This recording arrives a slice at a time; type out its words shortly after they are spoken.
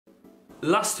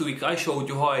Last week I showed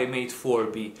you how I made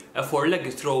 4B, a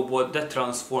 4-legged robot that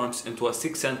transforms into a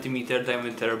 6 cm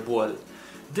diameter ball.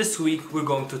 This week we're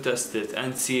going to test it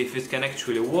and see if it can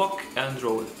actually walk and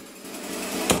roll.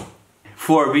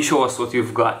 4B, show us what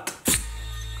you've got.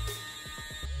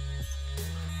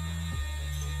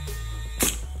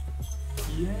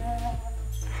 Yeah.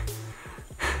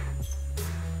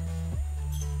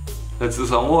 Let's do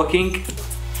some walking.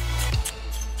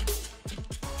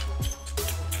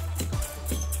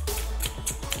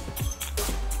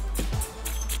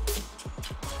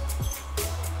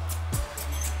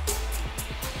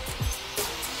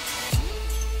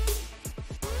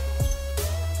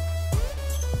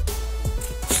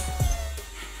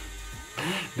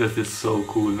 That is so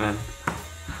cool, man.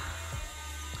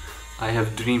 I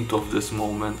have dreamed of this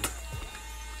moment.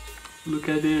 Look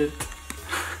at it.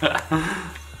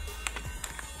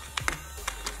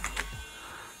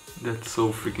 That's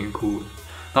so freaking cool.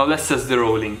 Now let's test the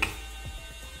rolling.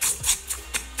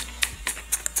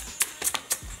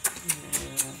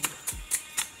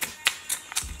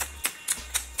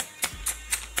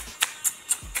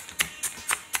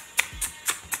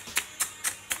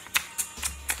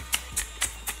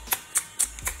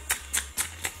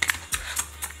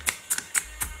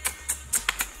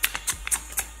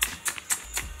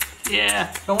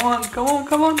 Yeah, come on, come on,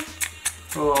 come on.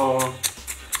 Oh,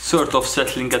 sort of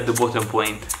settling at the bottom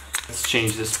point. Let's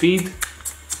change the speed.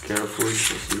 Careful,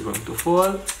 because you're going to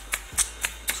fall.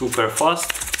 Super fast.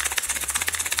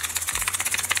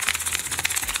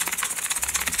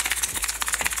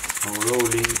 Now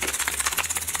rolling.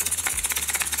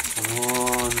 Come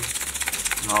on.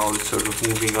 Now it's sort of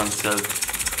moving on itself.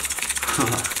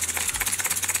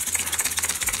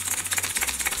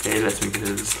 Okay, let's make it a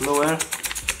little slower.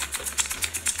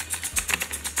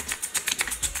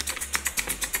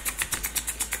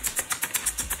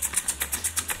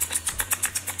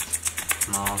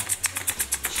 Now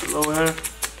slower.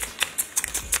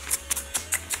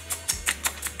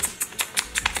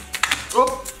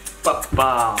 Oh,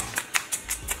 papa.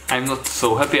 I'm not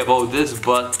so happy about this,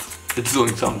 but it's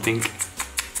doing something.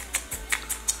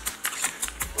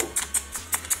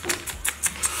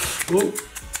 Oh.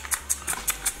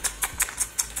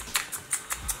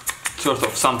 Sort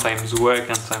of sometimes work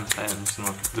and sometimes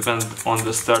not. Depends on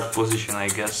the start position, I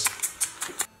guess.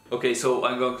 Okay, so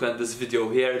I'm going to end this video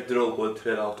here. The robot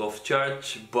ran out of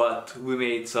charge, but we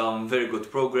made some very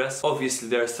good progress. Obviously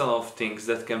there's a ton of things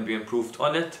that can be improved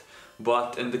on it,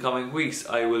 but in the coming weeks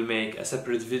I will make a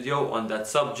separate video on that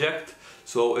subject.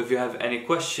 So if you have any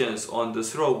questions on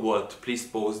this robot, please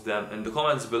post them in the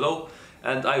comments below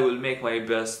and I will make my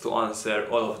best to answer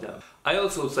all of them. I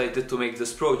also decided to make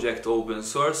this project open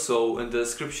source, so in the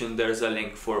description there's a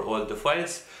link for all the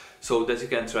files so that you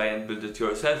can try and build it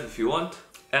yourself if you want.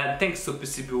 And thanks to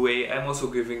PCBWay, I'm also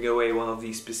giving away one of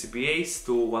these PCBAs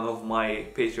to one of my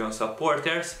Patreon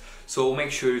supporters, so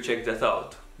make sure you check that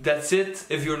out. That's it.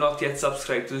 If you're not yet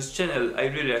subscribed to this channel, I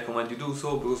really recommend you do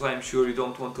so because I'm sure you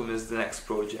don't want to miss the next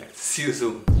project. See you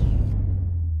soon!